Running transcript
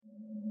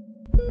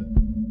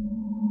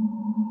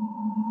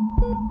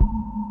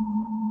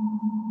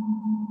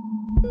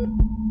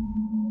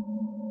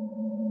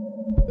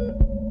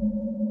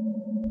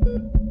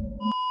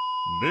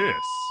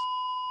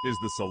is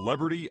the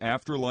Celebrity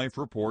Afterlife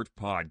Report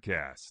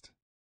podcast.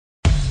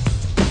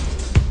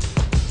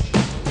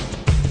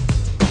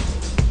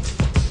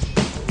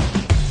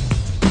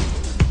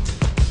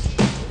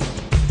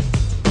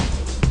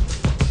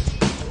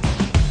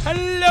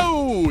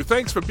 Hello!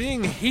 Thanks for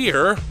being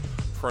here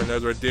for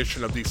another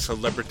edition of the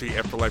Celebrity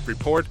Afterlife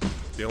Report,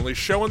 the only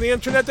show on the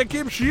internet that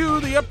gives you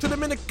the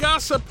up-to-the-minute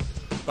gossip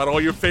about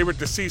all your favorite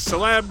deceased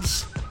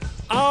celebs.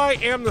 I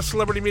am the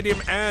Celebrity Medium,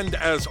 and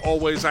as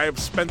always, I have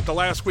spent the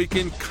last week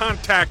in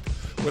contact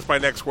with my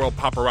Next World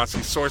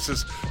paparazzi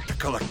sources to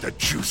collect the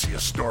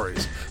juiciest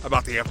stories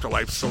about the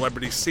afterlife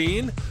celebrity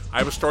scene. I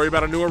have a story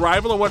about a new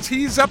arrival and what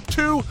he's up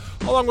to,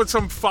 along with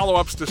some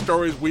follow-ups to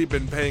stories we've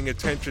been paying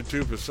attention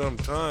to for some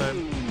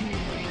time.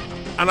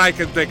 And I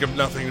can think of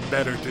nothing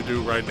better to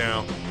do right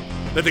now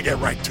than to get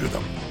right to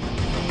them.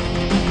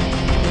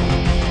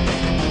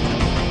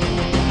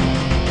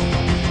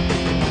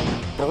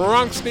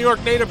 Bronx, New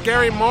York native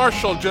Gary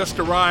Marshall just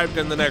arrived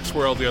in the Next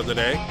World the other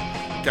day.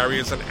 Gary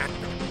is an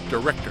actor,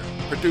 director,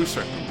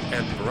 producer,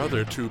 and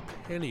brother to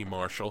Penny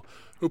Marshall,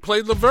 who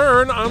played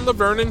Laverne on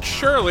Laverne and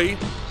Shirley,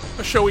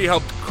 a show he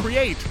helped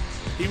create.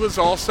 He was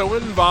also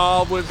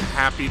involved with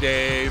Happy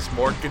Days,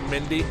 Mork and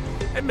Mindy,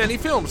 and many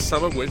films,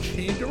 some of which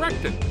he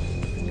directed.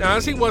 Now,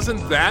 as he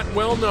wasn't that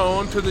well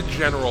known to the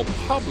general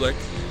public,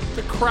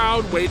 the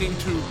crowd waiting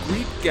to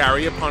greet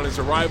Gary upon his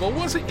arrival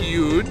wasn't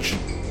huge,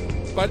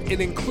 but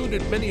it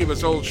included many of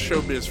his old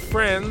showbiz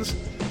friends,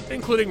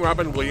 including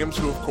Robin Williams,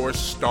 who of course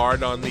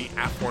starred on the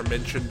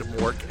aforementioned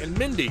Mork and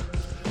Mindy.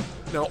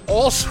 Now,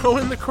 also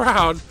in the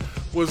crowd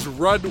was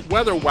Rudd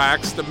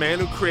Weatherwax, the man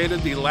who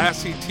created the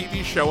Lassie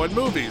TV show and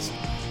movies.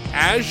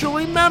 As you'll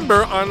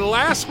remember, on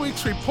last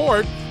week's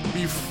report,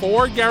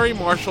 before Gary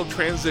Marshall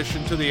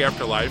transitioned to the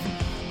afterlife,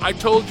 I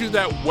told you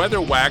that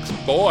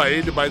Weatherwax,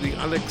 buoyed by the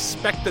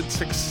unexpected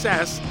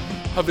success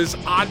of his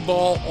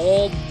oddball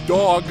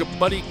all-dog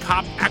buddy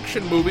cop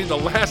action movie, The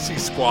Lassie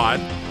Squad,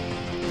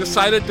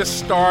 decided to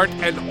start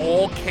an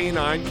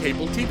all-canine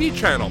cable TV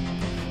channel.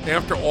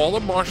 After all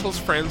of Marshall's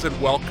friends had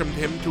welcomed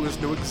him to his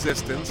new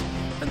existence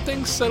and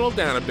things settled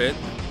down a bit,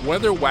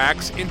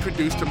 Weatherwax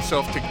introduced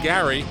himself to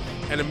Gary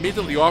and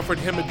immediately offered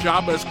him a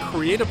job as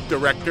creative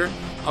director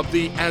of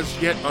the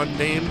as-yet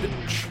unnamed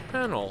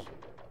channel.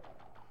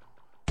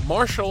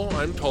 Marshall,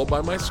 I'm told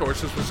by my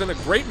sources, was in a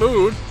great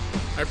mood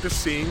after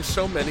seeing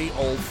so many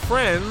old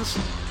friends.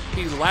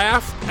 He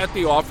laughed at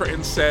the offer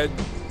and said,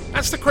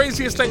 "That's the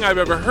craziest thing I've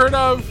ever heard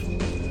of.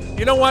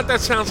 You know what? That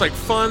sounds like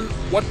fun.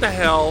 What the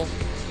hell?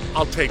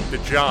 I'll take the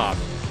job."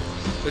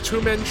 The two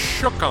men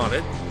shook on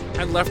it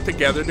and left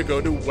together to go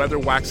to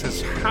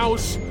Weatherwax's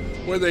house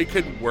where they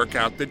could work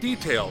out the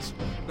details.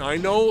 Now, I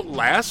know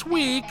last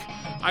week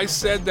I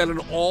said that an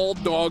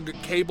all-dog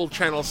cable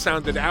channel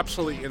sounded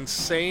absolutely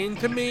insane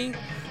to me,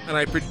 and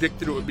I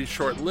predicted it would be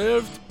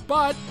short-lived,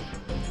 but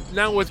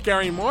now with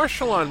Gary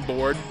Marshall on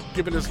board,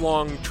 given his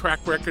long track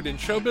record in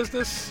show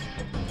business,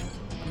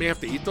 I may have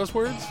to eat those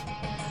words.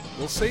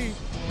 We'll see.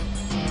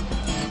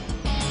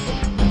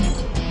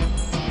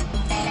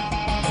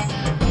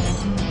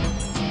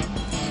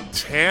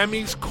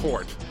 Tammy's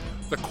Court,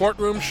 the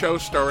courtroom show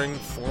starring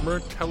former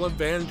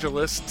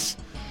televangelists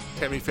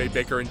Tammy Faye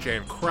Baker and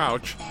Jan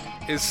Crouch,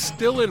 is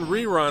still in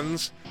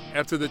reruns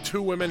after the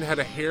two women had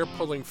a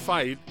hair-pulling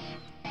fight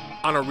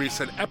on a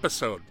recent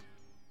episode.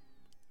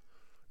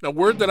 Now,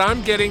 word that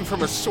I'm getting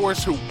from a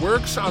source who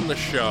works on the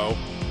show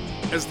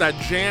is that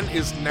Jan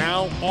is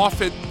now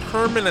off it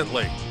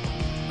permanently.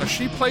 Now,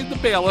 she played the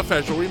bailiff,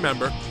 as you'll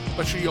remember,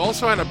 but she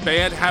also had a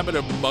bad habit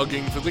of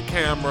mugging for the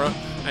camera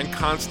and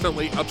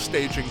constantly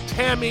upstaging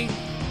Tammy,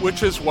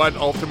 which is what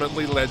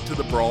ultimately led to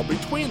the brawl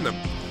between them.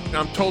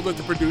 Now, I'm told that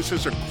the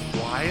producers are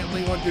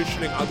quietly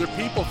auditioning other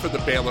people for the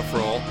bailiff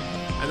role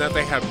and that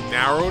they have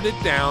narrowed it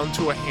down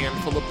to a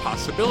handful of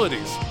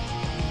possibilities.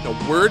 The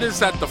word is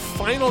that the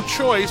final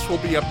choice will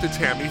be up to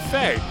Tammy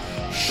Faye.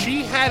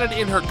 She had it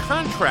in her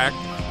contract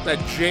that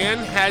Jan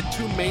had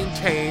to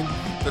maintain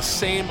the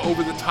same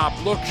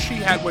over-the-top look she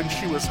had when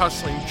she was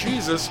hustling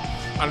Jesus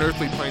on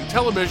Earthly Plane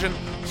Television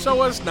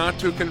so as not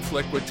to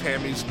conflict with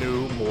Tammy's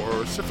new,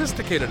 more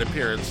sophisticated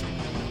appearance.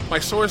 My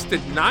source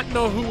did not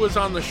know who was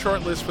on the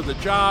short list for the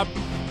job,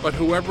 but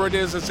whoever it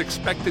is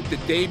expected to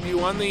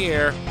debut on the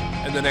air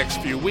in the next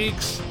few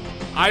weeks.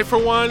 I, for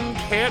one,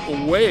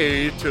 can't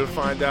wait to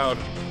find out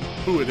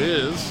who it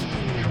is.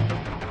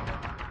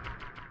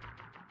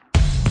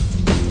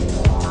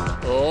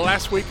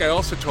 Last week I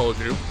also told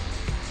you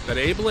that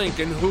Abe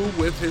Lincoln, who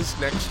with his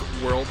Next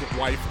World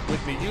wife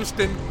Whitney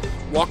Houston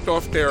walked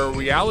off their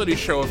reality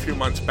show a few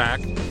months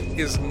back,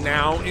 is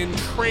now in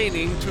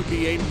training to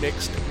be a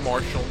mixed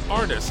martial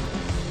artist.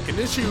 In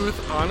his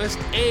youth, Honest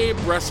Abe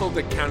wrestled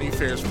at county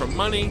fairs for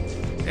money,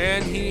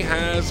 and he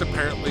has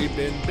apparently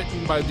been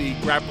bitten by the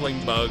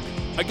grappling bug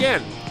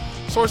again.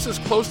 Sources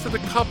close to the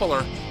couple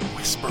are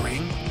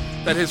whispering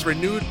that his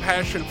renewed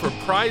passion for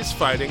prize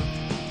fighting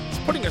is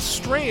putting a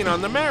strain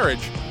on the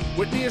marriage.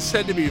 Whitney is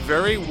said to be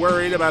very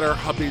worried about her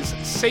hubby's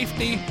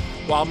safety,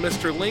 while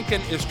Mr.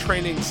 Lincoln is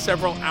training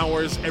several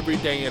hours every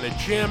day in a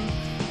gym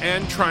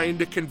and trying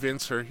to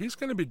convince her he's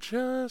going to be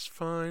just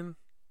fine.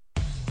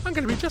 I'm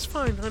going to be just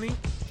fine, honey.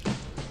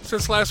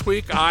 Since last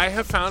week, I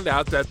have found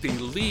out that the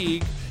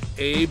league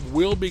Abe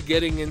will be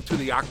getting into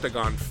the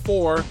Octagon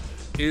for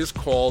is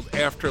called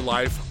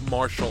Afterlife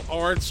Martial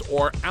Arts,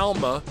 or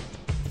ALMA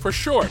for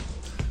short.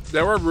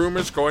 There are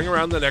rumors going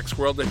around the next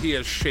world that he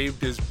has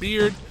shaved his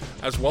beard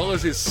as well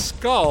as his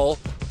skull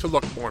to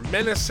look more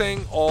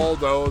menacing,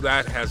 although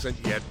that hasn't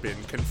yet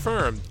been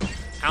confirmed.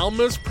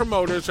 ALMA's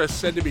promoters are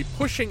said to be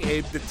pushing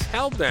Abe to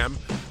tell them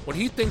when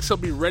he thinks he'll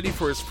be ready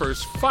for his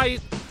first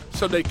fight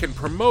so they can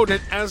promote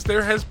it, as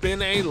there has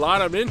been a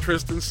lot of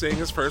interest in seeing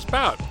his first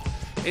bout.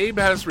 Abe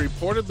has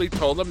reportedly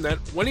told them that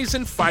when he's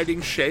in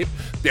fighting shape,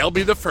 they'll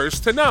be the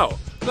first to know.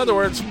 In other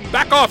words,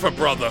 back off it,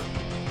 brother.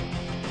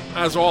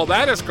 As all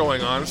that is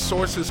going on,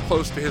 sources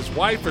close to his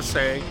wife are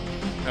saying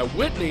that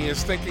Whitney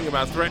is thinking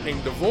about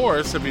threatening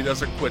divorce if he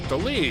doesn't quit the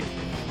league.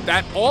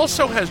 That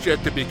also has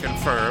yet to be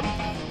confirmed,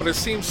 but it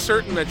seems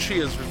certain that she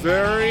is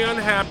very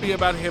unhappy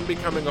about him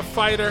becoming a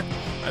fighter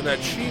and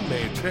that she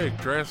may take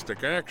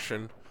drastic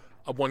action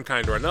of one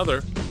kind or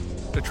another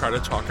to try to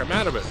talk him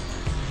out of it.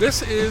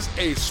 This is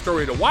a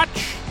story to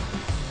watch,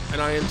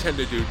 and I intend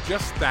to do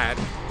just that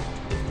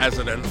as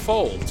it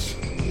unfolds.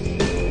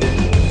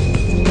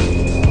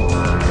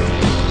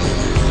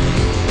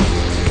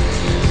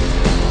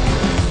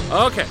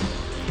 Okay,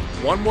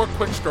 one more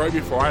quick story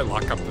before I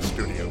lock up the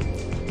studio.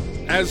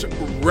 As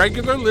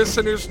regular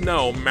listeners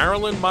know,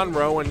 Marilyn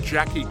Monroe and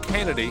Jackie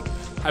Kennedy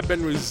have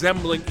been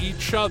resembling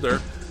each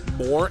other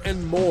more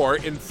and more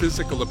in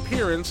physical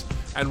appearance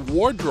and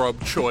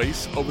wardrobe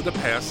choice over the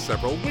past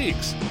several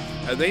weeks.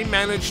 They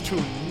managed to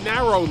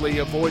narrowly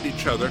avoid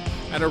each other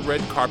at a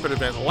red carpet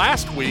event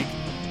last week,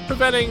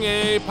 preventing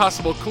a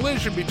possible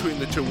collision between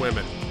the two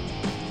women.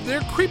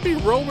 Their creepy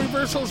role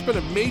reversal has been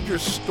a major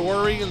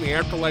story in the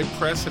Afterlife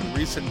press in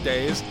recent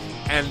days,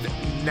 and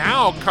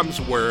now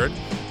comes word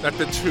that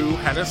the two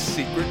had a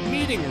secret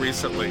meeting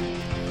recently.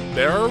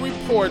 There are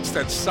reports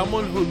that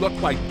someone who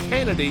looked like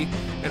Kennedy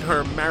in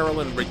her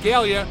Marilyn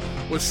regalia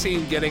was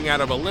seen getting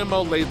out of a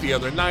limo late the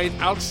other night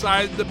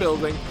outside the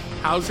building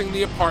housing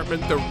the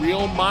apartment the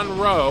real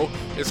Monroe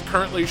is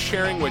currently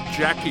sharing with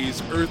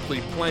Jackie's earthly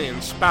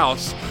plane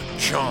spouse,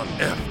 John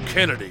F.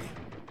 Kennedy.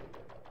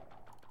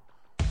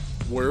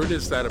 Word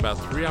is that about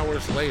 3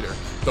 hours later,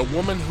 the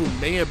woman who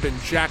may have been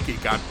Jackie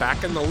got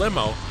back in the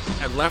limo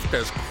and left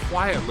as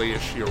quietly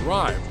as she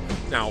arrived.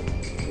 Now,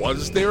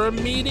 was there a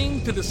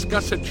meeting to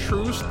discuss a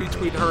truce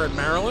between her and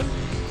Marilyn?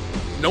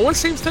 No one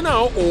seems to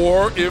know,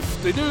 or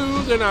if they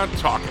do, they're not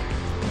talking.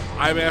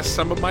 I've asked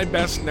some of my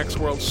best Next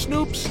World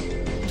snoops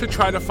to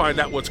try to find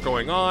out what's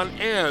going on,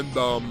 and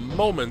the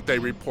moment they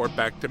report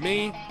back to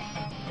me,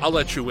 I'll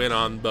let you in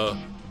on the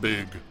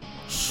big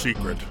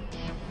secret.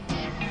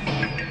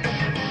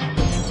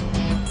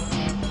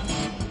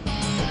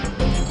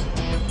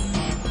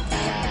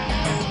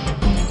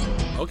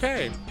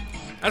 Okay,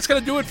 that's going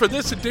to do it for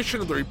this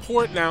edition of The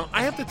Report. Now,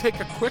 I have to take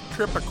a quick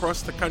trip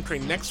across the country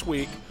next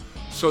week,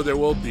 so there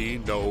will be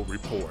no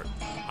report.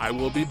 I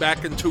will be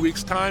back in 2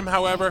 weeks' time,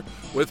 however,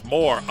 with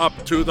more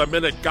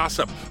up-to-the-minute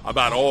gossip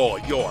about all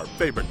your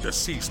favorite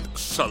deceased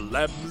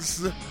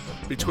celebs.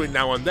 Between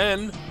now and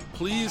then,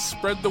 please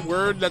spread the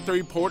word that The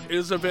Report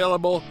is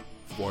available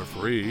for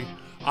free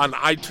on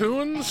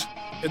iTunes,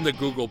 in the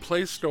Google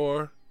Play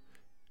Store,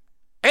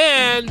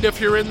 and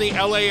if you're in the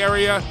LA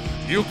area,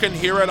 you can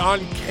hear it on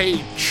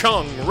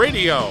K-Chung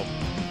Radio.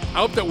 I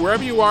hope that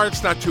wherever you are,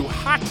 it's not too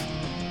hot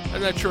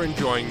and that you're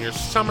enjoying your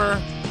summer.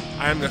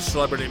 I am the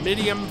Celebrity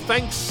Medium.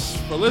 Thanks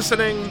for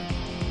listening.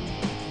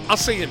 I'll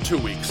see you in 2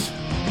 weeks.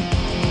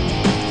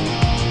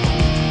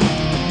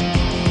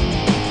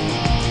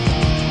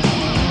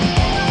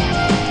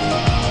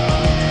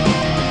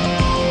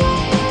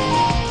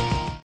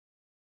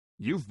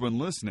 You've been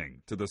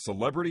listening to the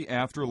Celebrity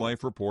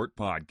Afterlife Report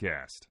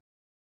podcast.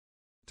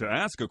 To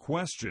ask a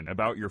question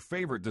about your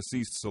favorite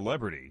deceased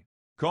celebrity,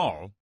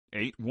 call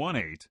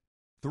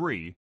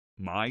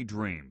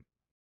 818-3-MY-DREAM.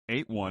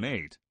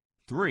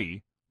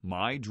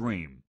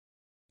 818-3-MY-DREAM.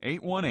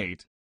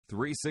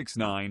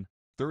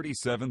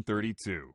 818-369-3732.